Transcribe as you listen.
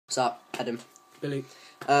What's up, Adam? Billy.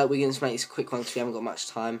 We're going to make this a quick one because we haven't got much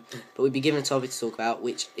time. But we've been given a topic to talk about,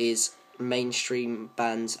 which is mainstream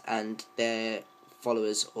bands and their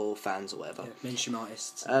followers or fans or whatever. Yeah, mainstream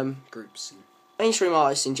artists, groups. Mainstream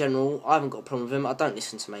artists in general, I haven't got a problem with them. I don't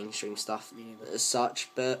listen to mainstream stuff Me neither. as such,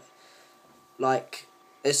 but like,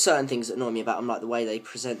 there's certain things that annoy me about them, like the way they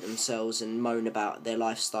present themselves and moan about their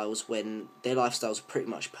lifestyles when their lifestyles are pretty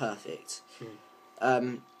much perfect.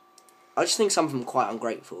 I just think some of them are quite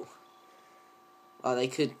ungrateful.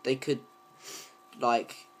 Like they could,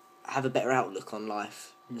 like, have a better outlook on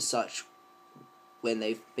life as such when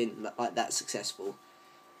they've been like that successful.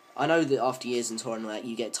 I know that after years and touring that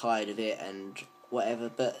you get tired of it and whatever,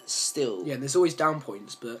 but still. Yeah, there's always down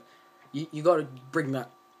points, but you got to bring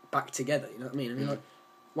that back together. You know what I mean? I mean, like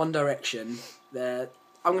One Direction, I'm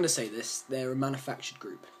going to say this: they're a manufactured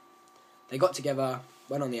group. They got together,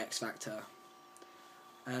 went on the X Factor,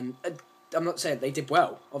 and I'm not saying they did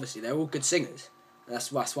well. Obviously, they're all good singers.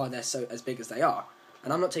 That's why they're so as big as they are.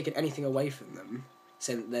 And I'm not taking anything away from them,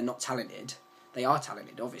 saying that they're not talented. They are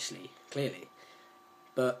talented, obviously, clearly.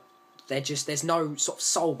 But there's no sort of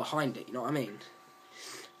soul behind it, you know what I mean?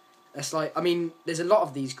 That's like, I mean, there's a lot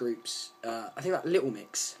of these groups. I think that Little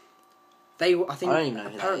Mix, I don't even know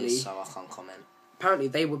who that is, so I can't comment. Apparently,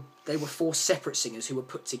 they were 4 separate singers who were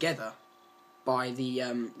put together by the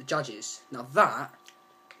judges. Now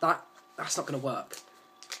that's not going to work.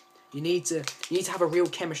 You need to have a real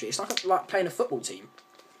chemistry. It's like playing a football team.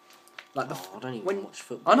 Like I don't even watch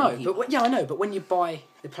football. I know, I know. But when you buy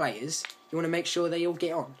the players, you want to make sure they all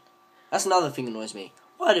get on. That's another thing that annoys me.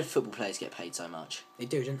 Why do football players get paid so much? They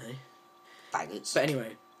do, don't they? Faggots. But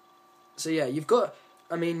anyway, so yeah, you've got.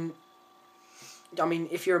 I mean,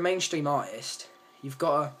 if you're a mainstream artist, you've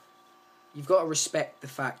got to respect the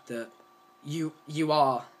fact that you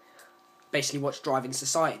are basically what's driving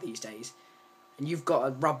society these days, and you've got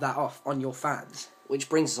to rub that off on your fans. Which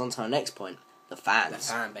brings us on to our next point. The fans. The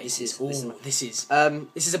fan base. This is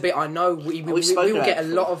a bit. I know we will get a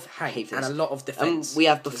lot of hate and a lot of defence. We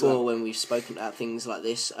have before when we've spoken about things like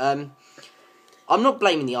this. I'm not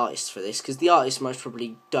blaming the artists for this because the artists most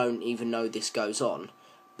probably don't even know this goes on.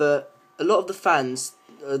 But a lot of the fans,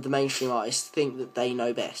 the mainstream artists, think that they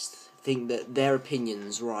know best. Think that their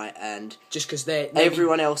opinion's right, and just because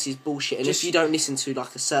everyone else is bullshit. And if you don't listen to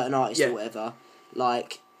like a certain artist or whatever,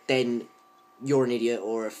 like then you're an idiot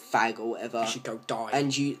or a fag or whatever. You should go die.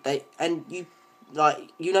 And you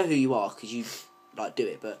know who you are because you like do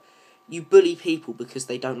it, but you bully people because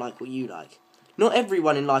they don't like what you like. Not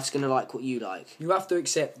everyone in life's gonna like what you like. You have to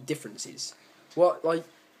accept differences. I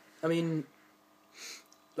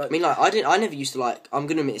never used to like. I'm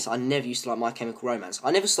gonna admit this. I never used to like My Chemical Romance.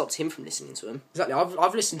 I never stopped him from listening to him. Exactly.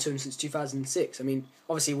 I've listened to him since 2006. I mean,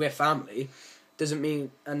 obviously we're family. Doesn't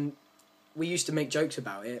mean and. We used to make jokes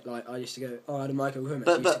about it. Like, I used to go, oh, I had a Michael Romance.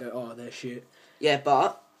 He used to go, oh, they're shit. Yeah,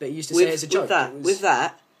 but he used to say it as a joke. With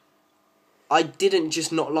that, I didn't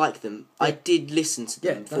just not like them. Yeah. I did listen to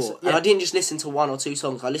them before. And I didn't just listen to 1 or 2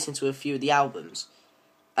 songs. I listened to a few of the albums.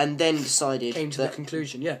 And then decided came to the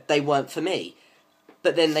conclusion, they weren't for me.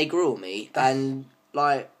 But then they grew on me. And,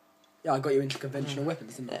 like... Yeah, I got you into conventional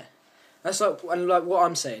weapons, didn't I? Yeah. That's like... And, like, what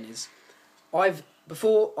I'm saying is...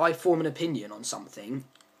 Before I form an opinion on something...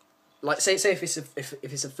 Like, say if it's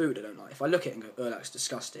a food I don't like, if I look at it and go, oh, that's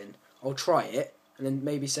disgusting, I'll try it, and then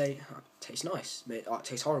maybe say, oh, it tastes nice, it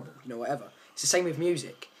tastes horrible, whatever. It's the same with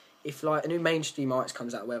music. If, like, a new mainstream artist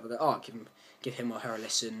comes out, whatever, I go, oh, give him or her a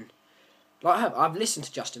listen. Like, I've listened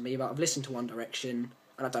to Justin Bieber, I've listened to One Direction,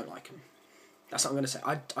 and I don't like them. That's what I'm going to say.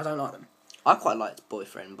 I don't like them. I quite liked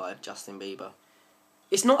Boyfriend by Justin Bieber.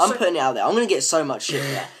 It's not. I'm putting it out there. I'm going to get so much shit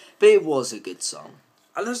there, but it was a good song.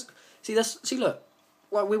 See, look.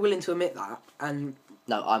 Well, we're willing to admit that, and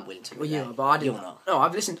no, I'm willing to admit that. Well, you are, but I didn't. You're not. No,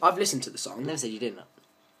 I've listened to the song. I never said you didn't.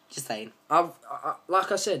 Just saying.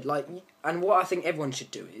 Like I said, and what I think everyone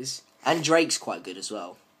should do is. And Drake's quite good as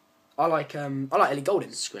well. I like Ellie Goulding.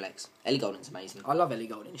 Skrillex. Ellie Goulding's amazing. I love Ellie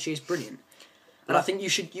Goulding. She's brilliant. And I think you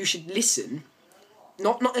should listen,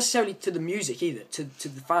 not necessarily to the music either, to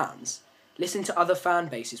the fans. Listen to other fan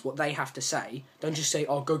bases, what they have to say. Don't just say,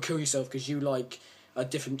 "Oh, go kill yourself because you like a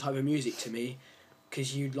different type of music to me."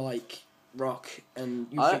 Because you like rock and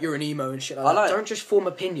you think you're an emo and shit like that. Don't just form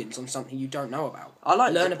opinions on something you don't know about.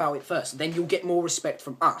 Learn about it first. Then you'll get more respect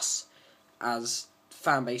from us as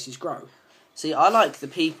fan bases grow. See, I like the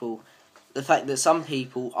fact that some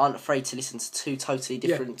people aren't afraid to listen to 2 totally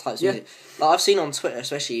different types of music. Like, I've seen on Twitter,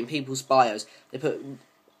 especially in people's bios, they put,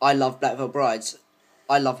 I love Black Veil Brides,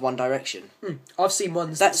 I love One Direction. I've seen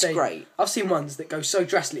ones That's great. I've seen ones that go so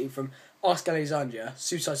drastically from Ask Alexandria,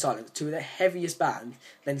 Suicide Silence, to the heaviest band,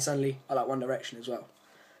 then suddenly I like One Direction as well.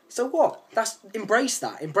 So what? Embrace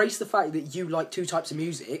that. Embrace the fact that you like two types of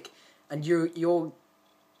music, and you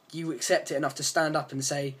accept it enough to stand up and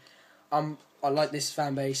say, I like this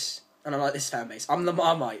fan base and I like this fan base. I'm the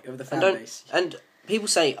Marmite of the fan base. And people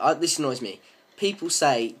say, this annoys me. People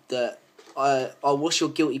say that, what's your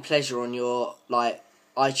guilty pleasure on your like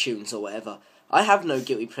iTunes or whatever? I have no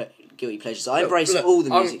guilty pleasures. I embrace all the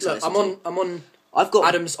music. I'm on. I've got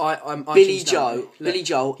Adam's. I'm Billy iTunes Joel. now. Billy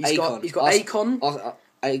Joel. Akon. He's got Akon.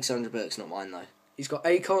 Alexandra Burke's not mine though. He's got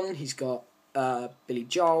Akon. He's got Billy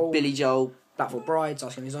Joel. Billy Joel. Blackpool Brides.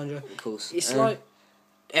 Asking Alexandra. Of course. It's like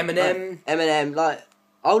Eminem. Eminem. Like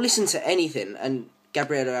I'll listen to anything. And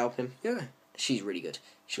Gabriella Alpin. Yeah. She's really good.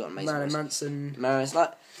 She's got an amazing Marilyn voice. Manson.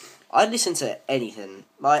 Like I listen to anything.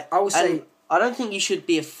 Like I would say. I don't think you should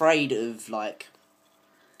be afraid of like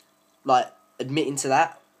admitting to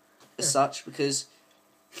that as such, because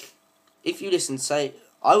if you listen,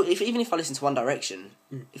 even if I listen to One Direction,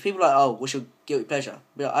 if people are like, oh, what's your guilty pleasure?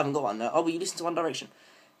 Be like, I haven't got one. Oh, but you listen to One Direction?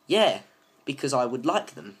 Yeah, because I would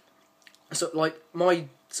like them. So like my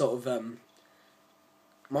sort of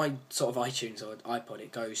iTunes or iPod,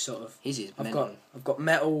 it goes sort of. I've got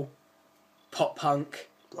metal, pop punk,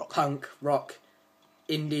 punk, rock,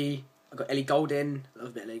 indie. I've got Ellie Goulding, a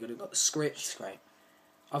little bit of Ellie Goulding. I've got the Script. It's great.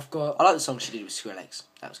 I like the song she did with Skrillex.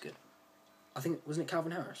 That was good. I think, wasn't it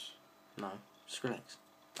Calvin Harris? No, Skrillex.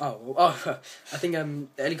 I think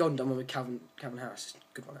Ellie Goulding done one with Calvin Harris.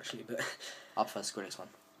 Good one actually, but I prefer Skrillex one.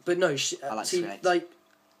 But no, I like Skrillex. Like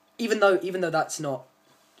even though that's not,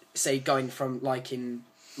 say, going from liking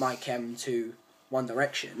My Chem to One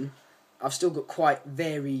Direction, I've still got quite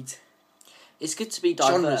varied. It's good to be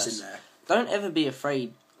diverse. Genres in there. Don't ever be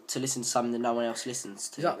afraid to listen to something that no one else listens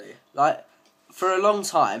to. Exactly. Like, for a long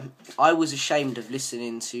time, I was ashamed of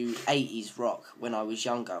listening to 80s rock when I was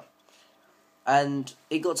younger. And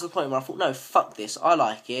it got to the point where I thought, no, fuck this, I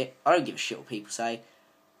like it, I don't give a shit what people say.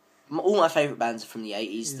 All my favourite bands are from the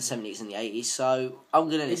 80s, the 70s and the 80s, so I'm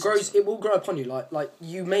going to listen to it will grow upon you, like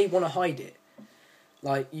you may want to hide it.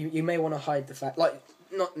 Like, you may want to hide the fact, like,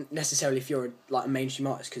 not necessarily if you're a mainstream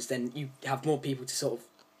artist, because then you have more people to sort of,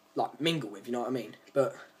 like, mingle with, you know what I mean?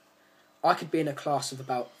 But I could be in a class of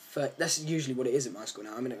about 30, that's usually what it is at my school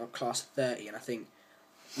now. I'm in a class of 30, and I think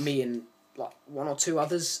me and like one or two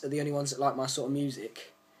others are the only ones that like my sort of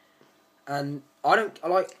music. And I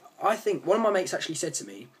think one of my mates actually said to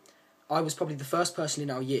me, I was probably the first person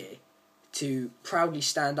in our year to proudly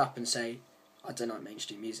stand up and say, I don't like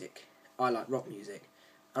mainstream music, I like rock music.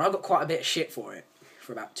 And I got quite a bit of shit for it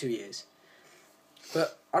for about 2 years.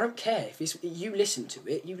 But I don't care, if you listen to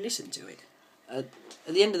it, you listen to it. At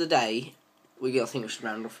the end of the day, I think we should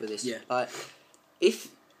round off with this. Yeah. Like, if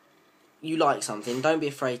you like something, don't be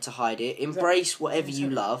afraid to hide it. Embrace whatever you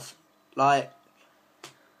love. Like,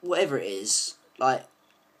 whatever it is. Like,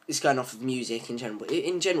 it's going off of music in general. But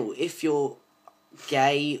in general, if you're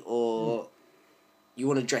gay or you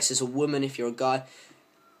want to dress as a woman, if you're a guy,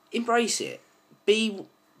 embrace it.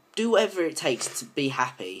 Do whatever it takes to be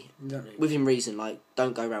happy. Exactly. Within reason. Like,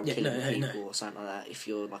 don't go around killing people no. or something like that if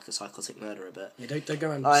you're like a psychotic murderer. But yeah, don't go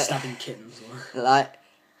around stabbing kittens. Or... Like,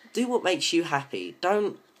 do what makes you happy.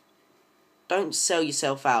 Don't sell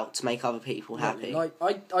yourself out to make other people happy. Like,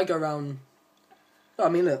 I go around... I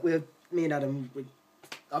mean, look, me and Adam,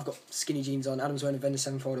 I've got skinny jeans on, Adam's wearing a Avenged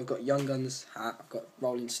Sevenfold, I've got Young Guns hat, I've got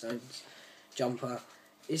Rolling Stones jumper.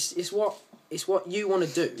 It's what you want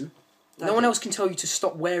to do. No one else can tell you to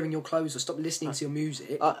stop wearing your clothes or stop listening to your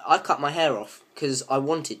music. I cut my hair off because I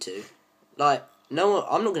wanted to. Like, no,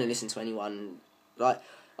 I'm not going to listen to anyone. Like,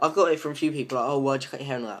 I've got it from a few people, like, oh, why'd you cut your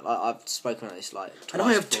hair and all that? Like, I've spoken about this, like, twice. And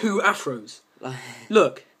I have before. 2 afros. Like,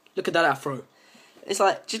 Look at that afro. It's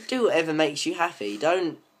like, just do whatever makes you happy.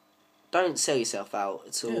 Don't sell yourself out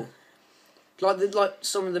at all. Yeah. Like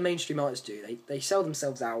some of the mainstream artists do. They sell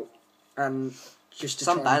themselves out, and just to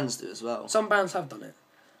some bands do as well. Some bands have done it.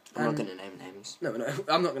 I'm not going to name names. No,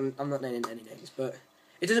 I'm not naming any names. But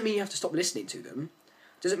it doesn't mean you have to stop listening to them.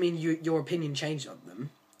 It doesn't mean your opinion changed on them.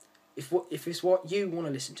 If it's what you want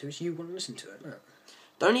to listen to, you want to listen to it. No.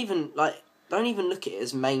 Don't even look at it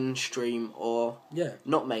as mainstream or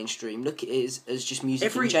not mainstream. Look at it as just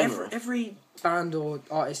music in general. Every band or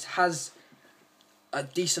artist has a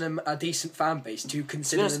decent fan base to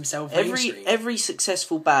consider themselves mainstream. Every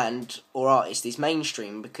successful band or artist is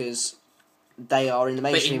mainstream because they are in the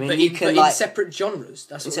mainstream. But in separate genres.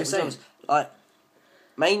 That's what I'm saying. Genres. Like,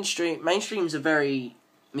 mainstream's a very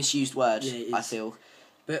misused word, I feel.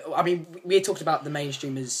 But, I mean, we had talked about the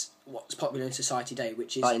mainstream as what's popular in society today,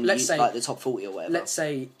 which is, let's say... Like the top 40 or whatever. Let's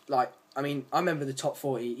say, like, I mean, I remember the top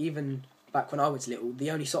 40, even back when I was little,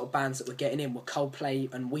 the only sort of bands that were getting in were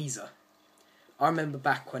Coldplay and Weezer. I remember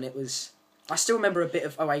back when it was. I still remember a bit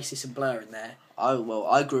of Oasis and Blur in there.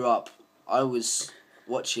 I grew up. I was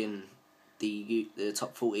watching the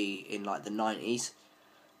top 40 in like the 90s.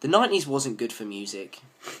 The 90s wasn't good for music.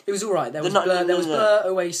 It was alright. There was Blur,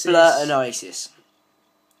 Oasis. Blur and Oasis.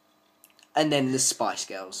 And then the Spice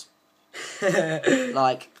Girls.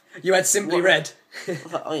 Like... You had Simply Red.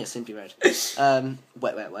 Oh yeah, Simply Red.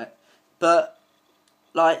 Wet, Wet, Wet. But,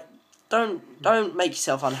 like, don't make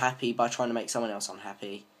yourself unhappy by trying to make someone else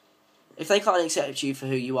unhappy. If they can't accept you for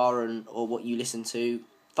who you are or what you listen to,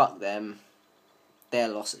 fuck them. They're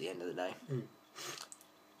lost at the end of the day.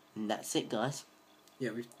 And that's it, guys. Yeah,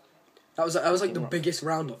 that was like the biggest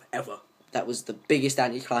round-off ever. That was the biggest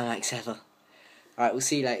anticlimax ever. Alright, we'll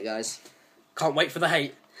see you later, guys. Can't wait for the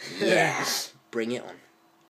hate. Yeah. Bring it on.